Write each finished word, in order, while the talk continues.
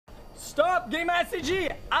Stop getting mad at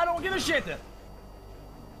CG. I don't give a shit.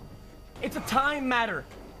 It's a time matter.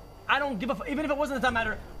 I don't give a even if it wasn't a time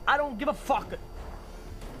matter, I don't give a fuck.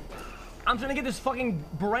 I'm trying to get this fucking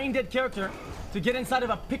brain dead character to get inside of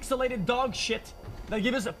a pixelated dog shit that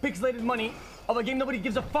gives us a pixelated money of a game nobody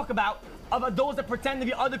gives a fuck about, of those that pretend to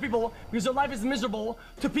be other people because their life is miserable,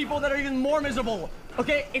 to people that are even more miserable.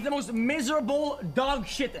 Okay, it's the most miserable dog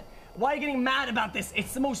shit. Why are you getting mad about this?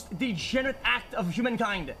 It's the most degenerate act of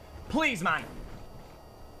humankind. Please, man.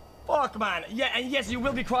 Fuck, man. Yeah, and yes, you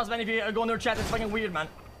will be cross-banned if you go in their chat. It's fucking weird, man.